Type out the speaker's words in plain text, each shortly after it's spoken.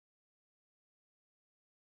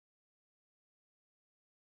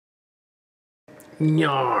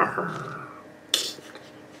Nyar.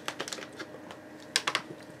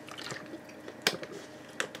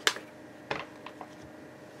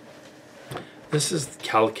 This is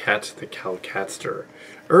Calcat the Calcatster.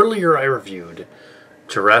 Earlier I reviewed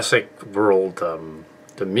Jurassic World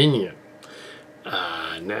Dominion.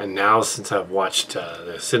 And now since I've watched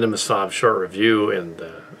the Cinema Snob short review and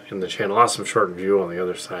the Channel Awesome short review on the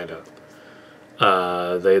other side,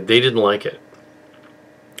 they didn't like it.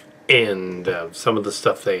 And some of the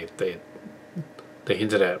stuff they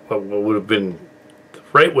hinted at what would have been the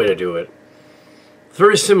right way to do it. It's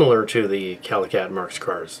very similar to the Calicat Mark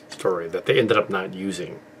Scars story that they ended up not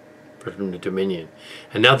using from the Dominion.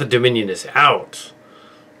 And now the Dominion is out,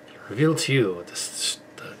 I reveal to you the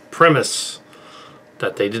premise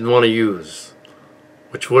that they didn't want to use,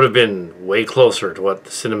 which would have been way closer to what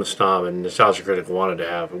the Cinema Snob and Nostalgia Critic wanted to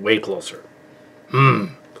have, way closer.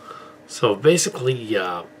 So basically,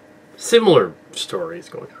 similar stories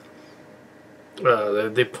going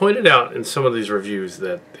on. They pointed out in some of these reviews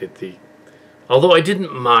that although I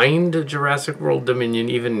didn't mind Jurassic World Dominion,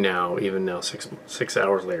 even now 6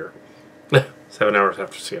 hours later, 7 hours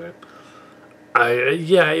after seeing it,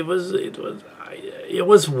 it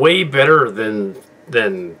was way better than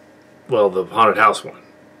well, the Haunted House one,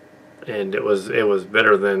 and it was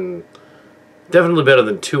better than, definitely better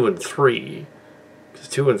than 2 and 3, because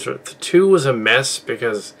 2 was a mess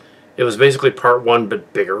because it was basically part 1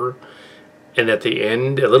 but bigger. And at the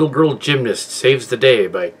end, a little girl gymnast saves the day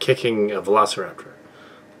by kicking a velociraptor.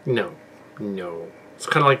 No. It's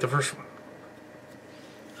kind of like the first one.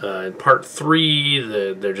 In part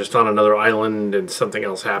 3, they're just on another island and something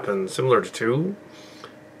else happens, similar to 2.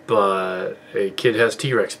 But a kid has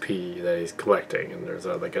T-Rex pee that he's collecting, and there's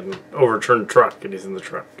like an overturned truck, and he's in the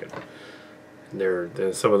truck. And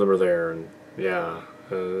some of them are there, and yeah,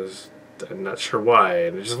 I'm not sure why,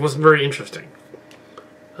 and it just wasn't very interesting.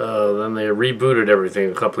 Then they rebooted everything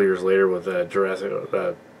a couple of years later with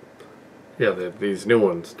these new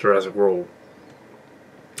ones, Jurassic World.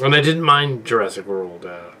 And I didn't mind Jurassic World,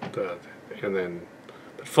 but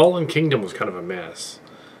Fallen Kingdom was kind of a mess.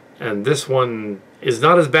 And this one is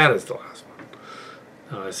not as bad as the last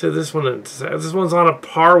one. I said this one's on a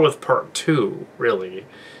par with Part 2, really,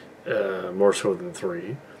 more so than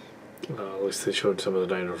 3. At least they showed some of the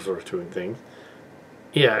dinosaurs doing things.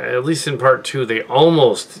 Yeah, at least in Part 2, they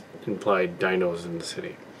almost implied dinos in the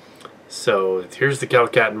city. So here's the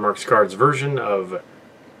Calcat and Mark Scard's version of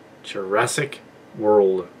Jurassic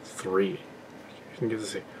World 3. You can get to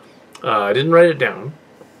see. I didn't write it down.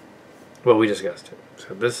 Well, we discussed it.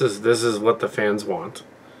 So this is what the fans want.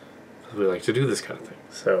 We like to do this kind of thing.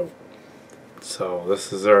 So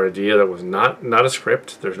this is our idea that was not a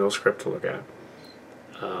script. There's no script to look at.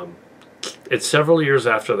 It's several years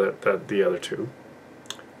after the other two.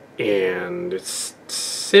 And it's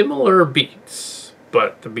similar beats,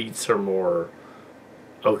 but the beats are more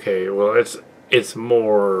okay. Well, it's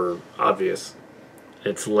more obvious.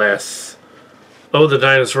 It's less, oh, the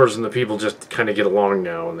dinosaurs and the people just kind of get along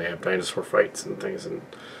now, and they have dinosaur fights and things, and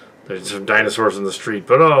there's some dinosaurs in the street.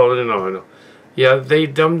 But oh, no, yeah, they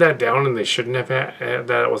dumbed that down, and they shouldn't have had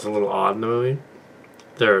that. It was a little odd in the movie.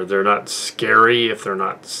 They're not scary if they're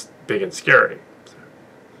not big and scary.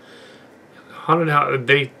 Haunted House,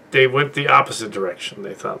 they went the opposite direction.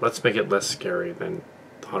 They thought, let's make it less scary than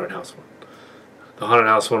the Haunted House one. The Haunted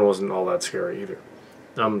House one wasn't all that scary either.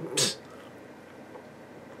 And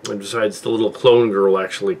besides, the little clone girl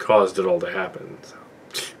actually caused it all to happen. So.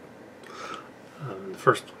 In the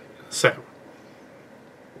first place. The second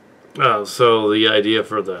one. So the idea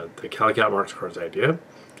for the Calicat Mark Scars idea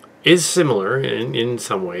is similar in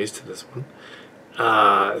some ways to this one.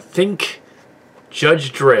 Think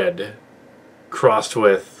Judge Dredd crossed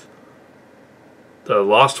with the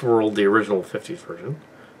Lost World, the original 50s version,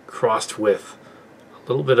 crossed with a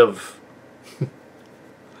little bit of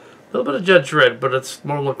Judge Dredd, but it's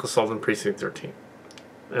more like Assault on Precinct 13.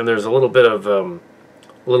 And there's a little bit of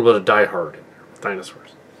Die Hard in there with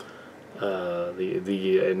dinosaurs.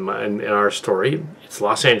 In our story, it's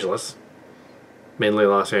Los Angeles, mainly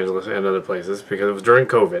Los Angeles and other places, because it was during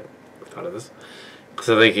COVID. I thought of this,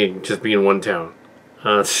 so they can just be in one town.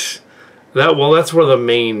 That's where the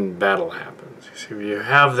main battle happens. You see, you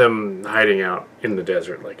have them hiding out in the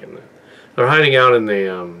desert, they're hiding out in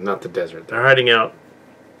the not the desert. They're hiding out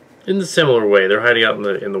in the similar way. They're hiding out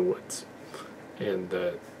in the woods, and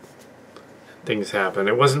things happen.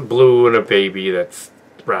 It wasn't Blue and a baby that's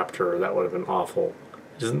wrapped her. That would have been awful.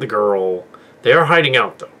 It isn't the girl. They are hiding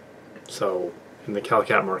out though. So in the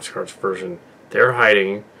Calicat Mark Scars version, they're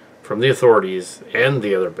hiding from the authorities and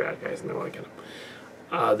the other bad guys, and they want to get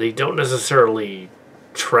them. They don't necessarily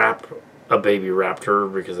trap a baby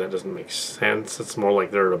raptor because that doesn't make sense. It's more like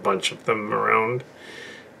there are a bunch of them around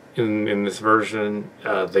in this version.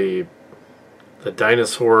 The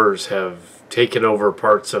dinosaurs have taken over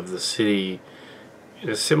parts of the city in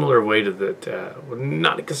a similar way to that.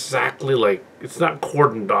 Not exactly like, it's not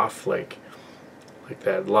cordoned off like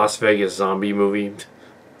that Las Vegas zombie movie,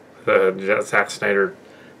 the Zack Snyder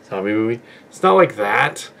zombie movie. It's not like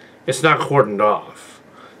that. It's not cordoned off.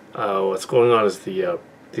 What's going on is the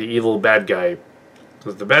evil bad guy.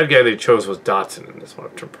 The bad guy they chose was Dotson in this one,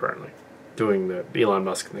 apparently, doing the Elon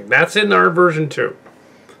Musk thing. That's in our version too.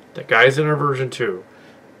 That guy's in our version too,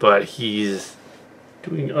 but he's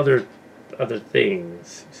doing other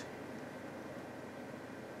things.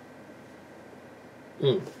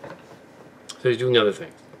 So he's doing other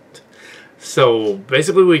things. So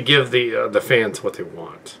basically, we give the fans what they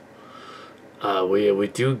want. We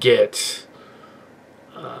do get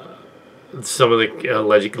some of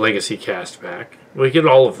the legacy cast back. We get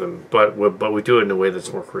all of them, but we do it in a way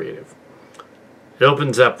that's more creative. It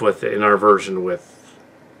opens up with, in our version, with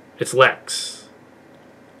it's Lex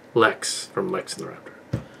from Lex and the Raptor.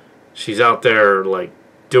 She's out there like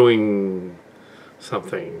doing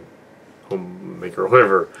something, homemaker or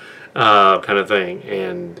whatever, kind of thing,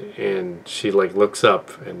 and she like looks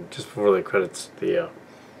up, and just before the credits,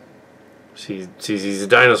 she sees a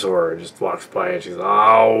dinosaur and just walks by, and she's,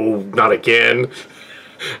 oh, not again.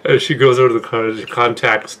 And she goes over to the car, she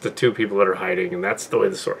contacts the two people that are hiding, and that's the way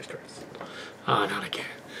the story starts. Ah, not again.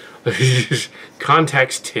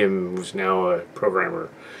 Contacts Tim, who's now a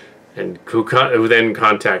programmer, and who then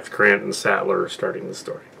contacts Grant and Sattler, starting the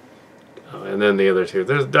story. And then the other two.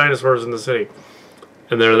 There's dinosaurs in the city,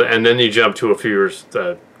 and then you jump to a few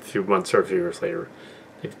months or a few years later.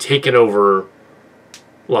 They've taken over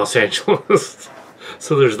Los Angeles,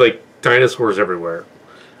 so there's like dinosaurs everywhere,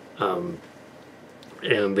 and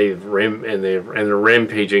they're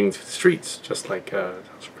rampaging through the streets, just like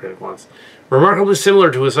Critic wants. Remarkably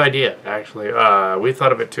similar to his idea, actually. We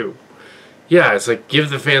thought of it too. Yeah, it's like give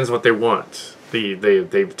the fans what they want.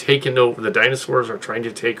 They've taken over. The dinosaurs are trying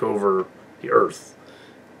to take over the Earth.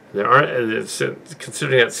 It's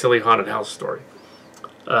considering that silly haunted house story.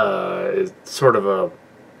 It's sort of a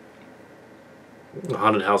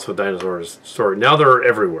haunted house with dinosaurs story. Now they're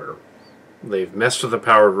everywhere. They've messed with the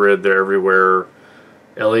power grid. They're everywhere.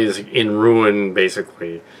 LA is in ruin,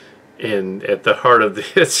 basically. And at the heart of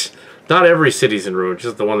this, not every city's in ruin,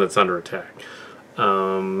 just the one that's under attack.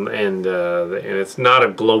 And it's not a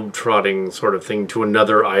globe-trotting sort of thing to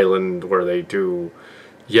another island where they do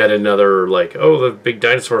yet another, like, oh, the big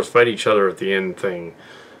dinosaurs fight each other at the end thing.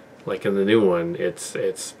 Like in the new one, it's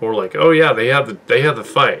more like, oh yeah, they have the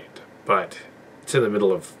fight, but it's in the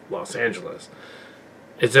middle of Los Angeles.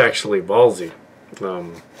 It's actually ballsy.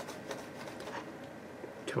 Come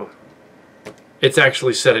on. It's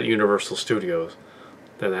actually set at Universal Studios,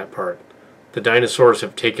 than that part. The dinosaurs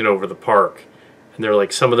have taken over the park, and they're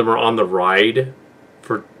like, some of them are on the ride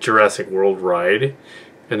for Jurassic World ride,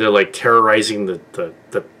 and they're like terrorizing the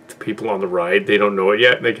people on the ride. They don't know it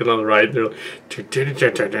yet, and they get on the ride, and they're like,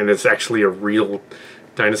 and it's actually a real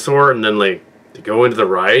dinosaur, and then like they go into the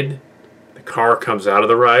ride, the car comes out of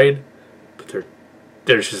the ride, but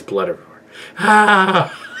there's just blood everywhere.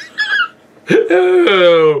 Ah!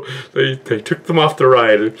 Oh, they took them off the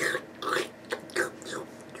ride.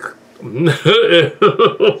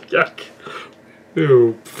 Yuck.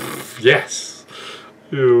 Ew. Yes.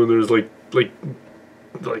 Ew, and there's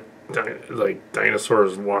like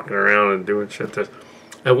dinosaurs walking around and doing shit.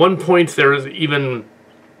 At one point there's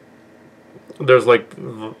like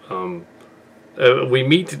we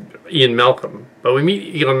meet Ian Malcolm, but we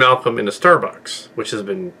meet Ian Malcolm in a Starbucks, which has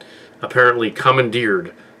been apparently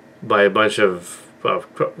commandeered by a bunch of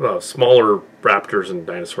smaller raptors and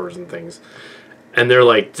dinosaurs and things, and they're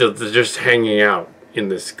just hanging out in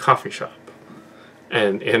this coffee shop,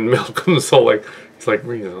 and Malcolm's all like, he's like,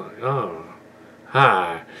 oh,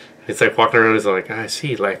 hi. It's like walking around. He's like, I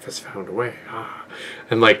see, life has found a way. Ah,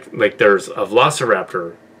 and like there's a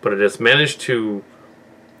velociraptor, but it has managed to.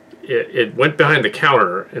 It went behind the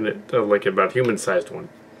counter, and it like about human-sized one,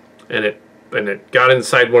 and it got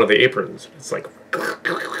inside one of the aprons. It's like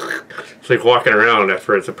walking around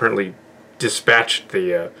after it's apparently dispatched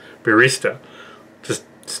the barista, just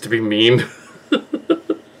to be mean.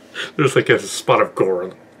 There's like a spot of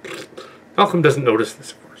gore. Malcolm doesn't notice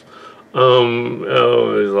this, of course.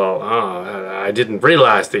 He's all, I didn't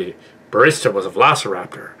realize the barista was a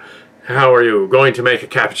velociraptor. How are you going to make a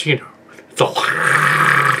cappuccino? It's all,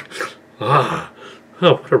 oh,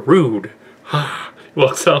 what a rude. He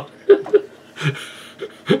walks out.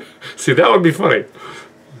 See, that would be funny.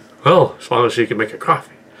 Well, as long as she can make a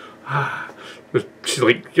coffee. She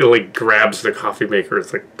like grabs the coffee maker.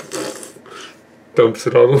 It's like dumps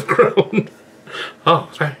it on the ground. Oh,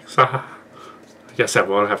 thanks. I guess I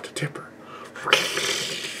won't have to tip her.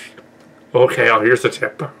 Okay, oh, here's the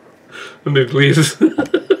tip. And it leaves.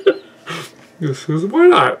 This is, why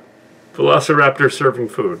not? Velociraptor serving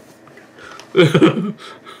food.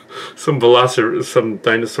 Some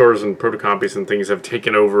dinosaurs and protocopies and things have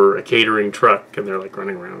taken over a catering truck, and they're like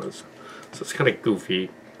running around. So it's kind of goofy,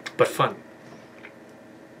 but fun.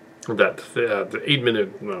 The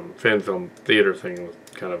 8-minute fan film theater thing was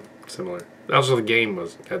kind of similar. Also, the game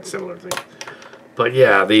had similar things. But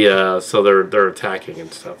yeah, so they're attacking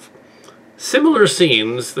and stuff. Similar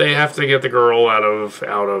scenes. They have to get the girl out of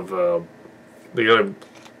they gotta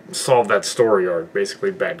solve that story arc.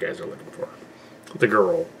 Basically, bad guys are looking for the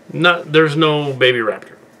girl. There's no baby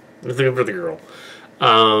raptor. They're looking for the girl.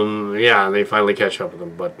 Yeah, they finally catch up with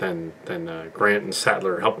them. But then Grant and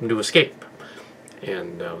Sattler help them to escape,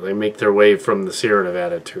 and they make their way from the Sierra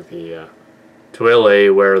Nevada to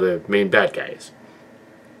LA, where the main bad guys.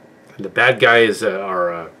 And the bad guys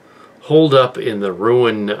are holed up in the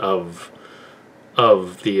ruin of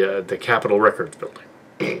the Capitol Records building,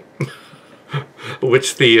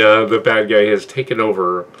 which the bad guy has taken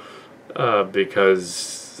over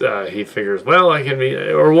because he figures, well, I can be,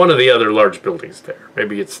 or one of the other large buildings there.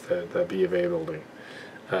 Maybe it's the B of A building,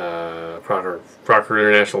 Proctor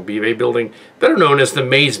International B of A building, better known as the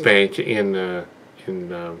Maze Bank in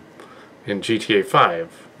GTA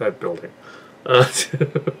 5. That building.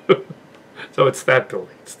 So it's that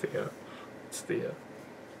building. It's the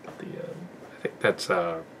I think that's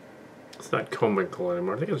it's not Comical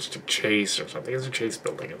anymore. I think it's Chase or something. It's a Chase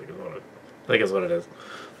building. I think is what it is.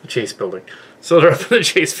 The Chase building. So they're up in the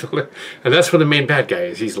Chase building, and that's where the main bad guy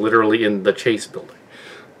is. He's literally in the Chase building,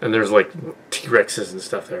 and there's like T-Rexes and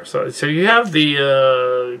stuff there. So you have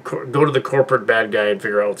the go to the corporate bad guy and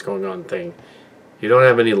figure out what's going on thing. You don't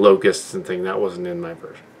have any locusts and thing. That wasn't in my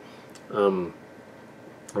version.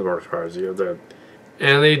 As far as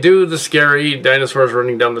and they do the scary dinosaurs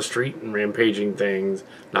running down the street and rampaging things,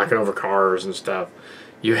 knocking over cars and stuff.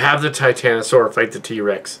 You have the Titanosaur fight the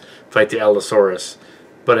T-Rex, fight the Allosaurus,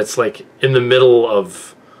 but it's like in the middle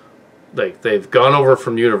of, like, they've gone over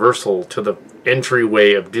from Universal to the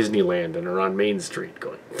entryway of Disneyland and are on Main Street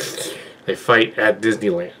going. They fight at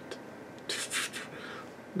Disneyland.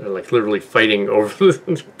 They're like literally fighting over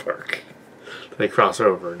the park. They cross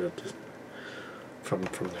over to Disney from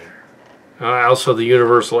there. Also, the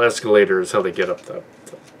Universal escalator is how they get up to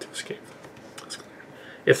escape the escalator,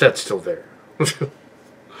 if that's still there.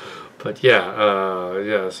 But yeah,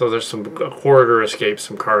 yeah. So there's some corridor escapes,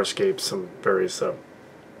 some car escapes, some various.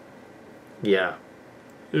 Yeah,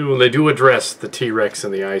 when they do address the T-Rex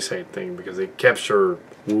and the eyesight thing, because they capture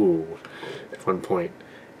Wu at one point,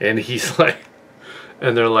 and he's like,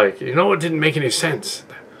 and they're like, you know what didn't make any sense?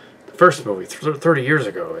 The first movie 30 years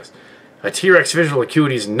ago is. A T-Rex visual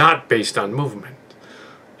acuity is not based on movement.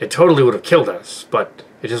 It totally would have killed us, but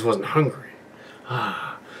it just wasn't hungry.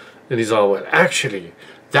 And he's all, well, actually,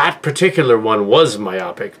 that particular one was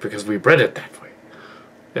myopic because we bred it that way.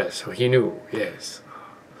 Yeah, so he knew, yes.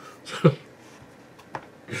 It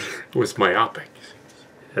was myopic.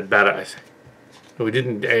 It had bad eyesight. We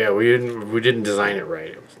didn't design it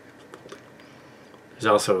right. There's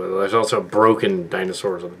also broken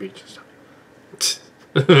dinosaurs on the beach and stuff.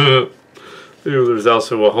 There's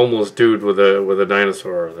also a homeless dude with a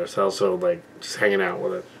dinosaur. There's also like just hanging out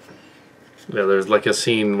with it. Yeah, there's like a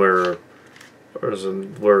scene where there's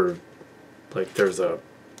some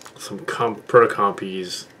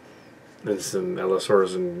protocompies and some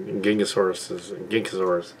Allosaurus and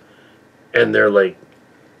Ginkosaurus, and they're like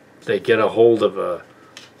they get a hold of a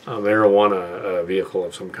marijuana vehicle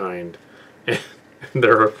of some kind, and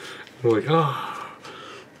they're like, oh.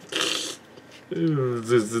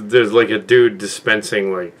 There's like a dude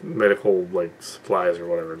dispensing like medical like supplies or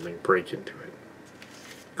whatever, and they break into it,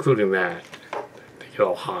 including that. They get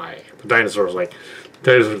all high. The dinosaurs at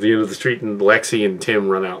the end of the street, and Lexi and Tim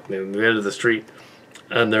run out at the end of the street,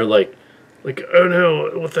 and they're like, oh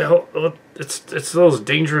no, what the hell? It's those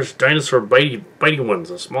dangerous dinosaur bitey ones,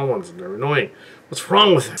 the small ones, and they're annoying. What's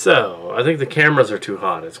wrong with it? So I think the cameras are too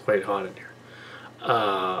hot. It's quite hot in here.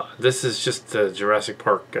 This is just the Jurassic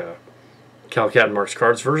Park. Cal Cat and Mark's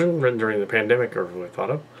Cards version, written during the pandemic, or what I thought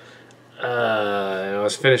of. And I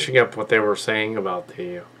was finishing up what they were saying about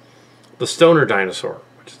the stoner dinosaur,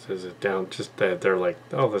 which is it down just that they're like,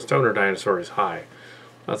 oh, the stoner dinosaur is high.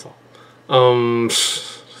 That's all.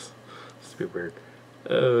 It's a bit weird.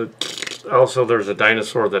 Also, there's a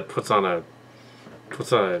dinosaur that puts on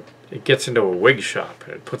it gets into a wig shop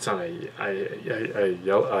and it puts on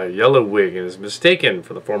a yellow wig and is mistaken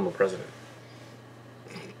for the former president.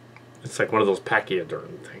 It's like one of those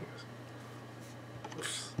pachyderm things.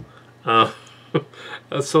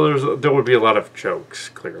 So there would be a lot of jokes.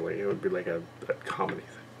 Clearly, it would be like a comedy thing.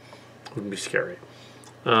 It wouldn't be scary.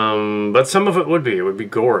 But some of it would be. It would be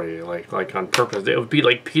gory, like on purpose. It would be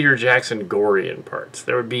like Peter Jackson gory in parts.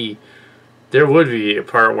 There would be a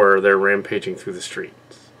part where they're rampaging through the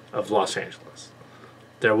streets of Los Angeles.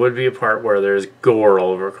 There would be a part where there's gore all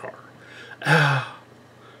over a car.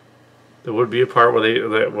 There would be a part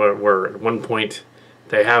where at one point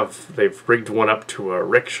they've rigged one up to a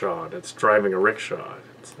rickshaw that's driving a rickshaw.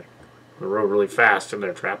 It's like on the road really fast and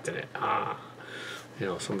they're trapped in it.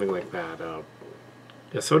 Something like that.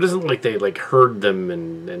 Yeah, so it isn't like they like herd them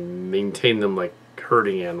and maintain them like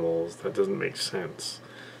herding animals. That doesn't make sense.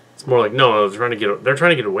 It's more like no, they're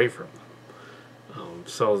trying to get away from them.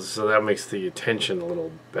 So that makes the tension a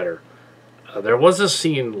little better. There was a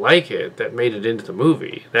scene like it that made it into the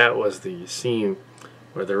movie. That was the scene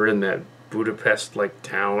where they're in that Budapest-like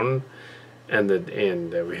town, and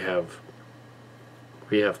we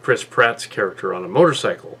have Chris Pratt's character on a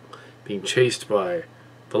motorcycle being chased by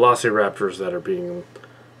velociraptors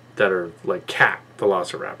that are like cat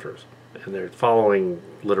velociraptors, and they're following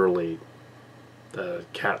literally the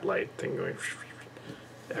cat light thing going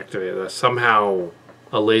activated. Somehow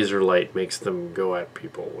a laser light makes them go at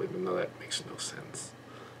people, even though that makes no sense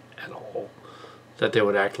at all. That they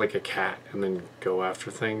would act like a cat and then go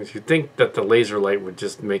after things. You'd think that the laser light would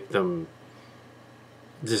just make them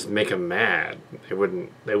mad. They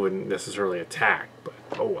wouldn't necessarily attack, but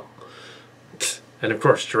oh well. And of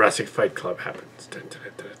course, Jurassic Fight Club happens.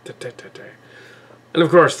 And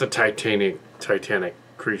of course, the Titanic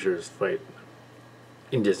creatures fight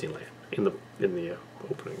in Disneyland in the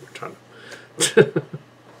opening ton.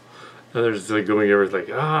 And there's like going over like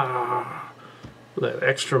that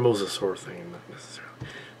extra mosasaur thing, not necessarily.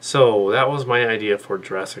 So that was my idea for a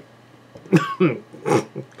Jurassic World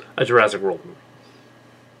movie.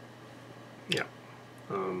 Yeah,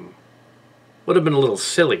 would have been a little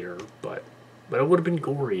sillier, but it would have been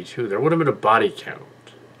gory too. There would have been a body count,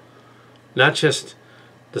 not just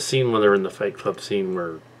the scene where they're in the Fight Club scene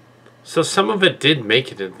where. So some of it did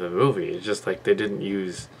make it into the movie. It's just like they didn't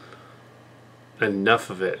use enough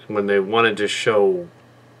of it when they wanted to show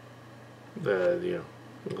the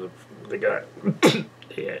guy.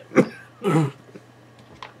 Yeah.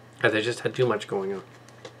 And they just had too much going on.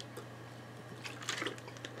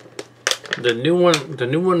 The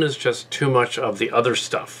new one is just too much of the other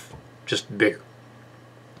stuff, just bigger.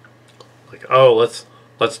 Like, oh, let's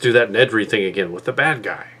do that Nedry thing again with the bad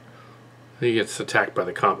guy. He gets attacked by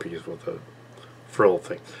the compies with a frill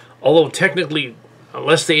thing. Although technically,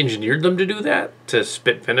 unless they engineered them to do that, to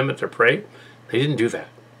spit venom at their prey, they didn't do that.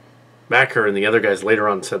 Macker and the other guys later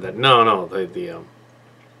on said that no, the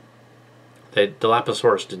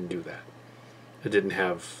Dilophosaurus didn't do that. It didn't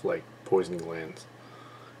have like poison glands.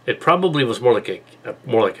 It probably was more like a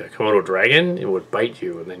Komodo dragon. It would bite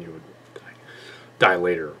you and then you would die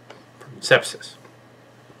later from sepsis.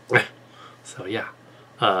 So yeah.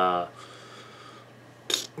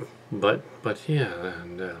 But yeah,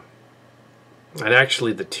 and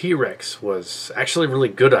actually the T-Rex was actually really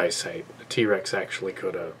good eyesight. The T-Rex actually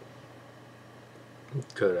could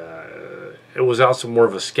it was also more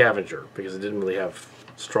of a scavenger because it didn't really have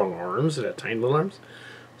strong arms. It had tiny little arms,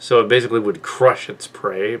 so it basically would crush its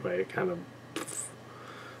prey by kind of.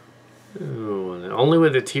 Oh, and the only way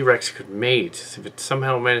the T-Rex could mate is if it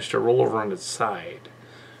somehow managed to roll over on its side.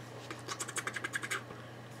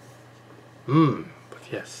 But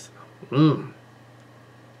yes.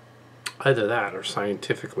 Either that or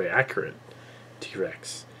scientifically accurate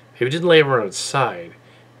T-Rex. If it didn't lay over on its side,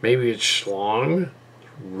 maybe its schlong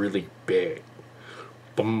really big.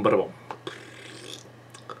 Boom, bada boom.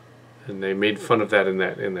 And they made fun of that in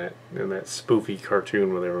that spoofy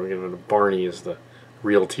cartoon where they were giving Barney as the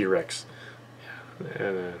real T-Rex. Yeah,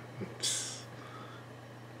 and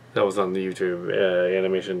that was on the YouTube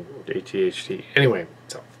animation ATHT. Anyway,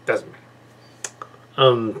 so doesn't matter.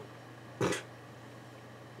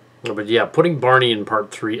 But yeah, putting Barney in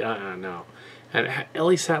part 3, no. And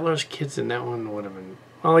Ellie Sattler's kids in that one would have been,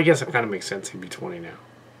 well, I guess it kind of makes sense. He'd be 20 now.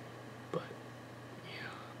 But,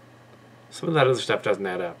 yeah. Some of that other stuff doesn't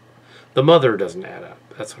add up. The mother doesn't add up.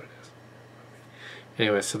 That's what it is.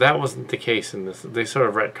 Anyway, so that wasn't the case in this. They sort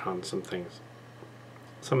of retconned some things.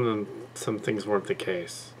 Some things weren't the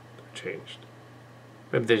case. They changed.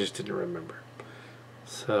 Maybe they just didn't remember.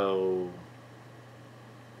 So,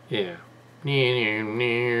 yeah.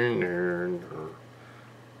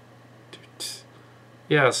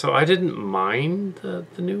 Yeah, so I didn't mind the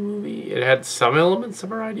new movie. It had some elements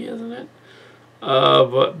of our ideas in it.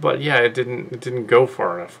 But yeah, it didn't go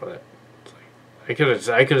far enough with it. It's like, I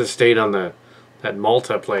could have stayed on that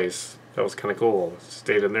Malta place. That was kind of cool.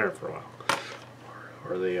 Stayed in there for a while,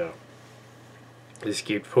 or the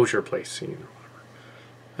escaped poacher place scene or whatever.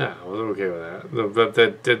 Yeah, I was okay with that.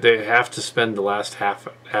 But did they have to spend the last half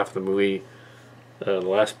of the movie, the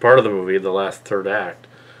last part of the movie, the last third act,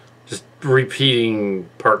 just repeating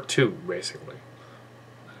part two basically,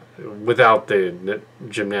 without the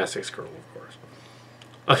gymnastics girl, of course.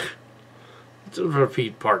 To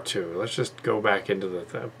repeat part two. Let's just go back into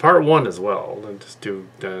the part one as well, and just do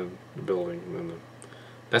the building. And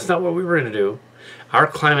that's not what we were going to do. Our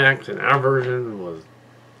climax and our version was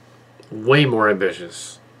way more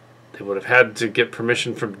ambitious. They would have had to get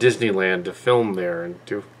permission from Disneyland to film there and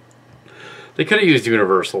do. They could have used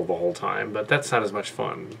Universal the whole time, but that's not as much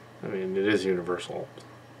fun. I mean, it is Universal.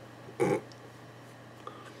 But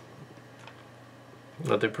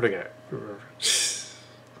they put a guy.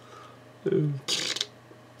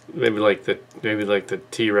 Maybe like the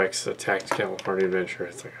T-Rex attacked California Adventure.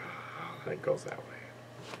 It's like, that goes that way.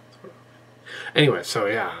 Anyway, so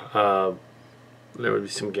yeah, there would be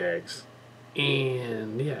some gags,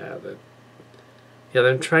 and yeah,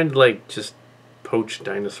 them trying to like just poach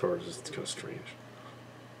dinosaurs is kind of strange.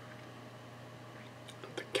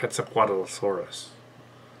 The Quetzalcoatlosaurus.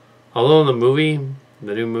 Although in the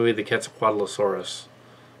new movie, the Quetzalcoatlosaurus,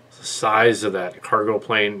 the size of that cargo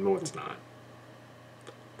plane, no, it's not.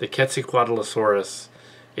 The Quetzalcoatlosaurus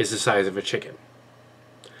is the size of a chicken.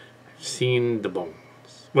 I've seen the bones.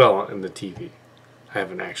 Well, in the TV. I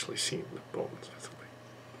haven't actually seen the bones physically.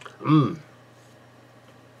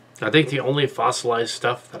 I think the only fossilized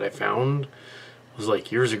stuff that I found was like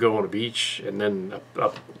years ago on a beach, and then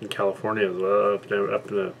up in California, up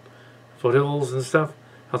in the foothills and stuff.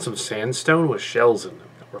 Found some sandstone with shells in them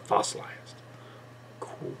that were fossilized.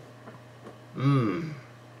 Cool.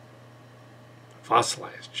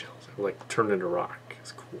 Fossilized shells. They like turned into rock.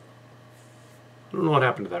 It's cool. I don't know what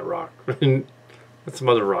happened to that rock. And some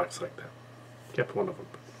other rocks like that. Kept one of them.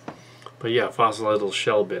 But yeah, fossilized little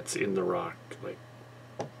shell bits in the rock, like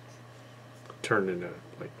turned into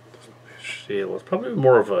like shale. It's probably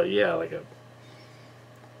more of a it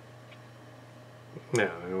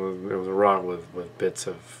was a rock with bits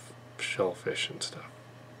of shellfish and stuff.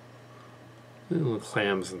 Little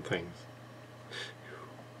clams and things.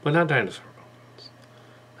 But not dinosaur bones.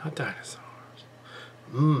 Not dinosaurs.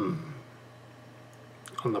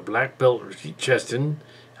 On the black belt retreat Cheston,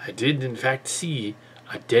 I did in fact see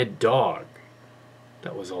a dead dog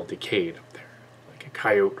that was all decayed up there. Like a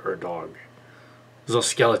coyote or a dog. It was a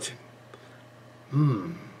skeleton.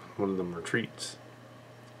 One of them retreats.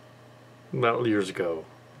 About years ago.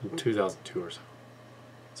 In 2002 or so.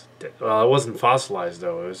 Well, it wasn't fossilized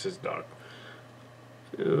though. It was his dog.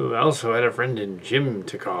 I also had a friend in Jim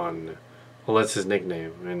Tacon. Well, that's his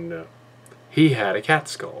nickname. And he had a cat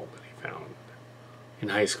skull that he found in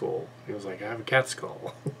high school. He was like, I have a cat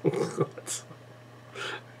skull. A cat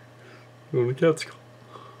skull.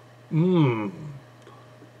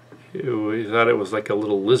 He thought it was like a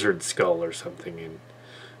little lizard skull or something.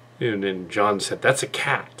 And then John said, that's a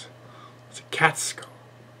cat. It's a cat skull.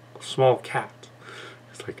 A small cat.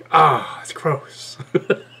 It's like, it's gross.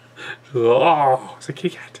 It's a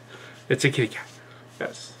kitty cat. It's a kitty cat.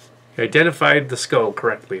 Yes. He identified the skull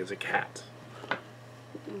correctly as a cat.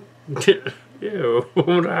 Ew,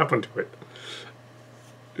 what happened to it?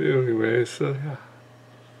 Anyway, so yeah.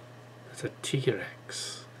 It's a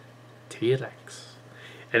T-Rex. T-Rex.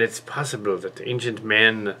 And it's possible that the ancient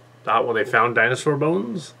men thought when they found dinosaur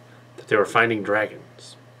bones that they were finding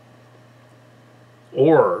dragons.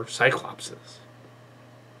 Or cyclopses.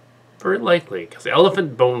 Very likely, because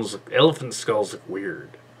elephant skulls look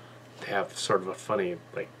weird. They have sort of a funny,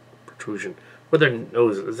 like, protrusion. Where their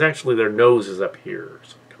nose is, actually their nose is up here,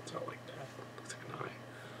 so it comes out like that. Looks like an eye.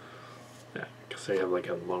 Yeah, because they have like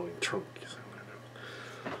a long trunk.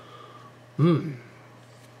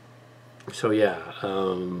 So yeah,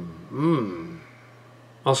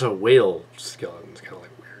 also whale skeletons kind of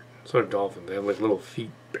like weird. Sort of dolphins. They have like little feet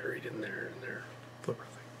buried in their flipper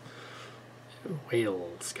thing.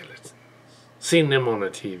 Whale skeletons. Seen them on the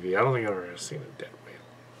TV. I don't think I've ever seen a dead whale.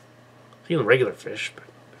 Seen a regular fish, but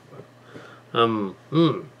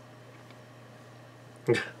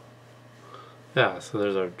yeah, so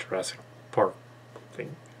there's our Jurassic Park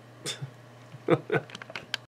thing.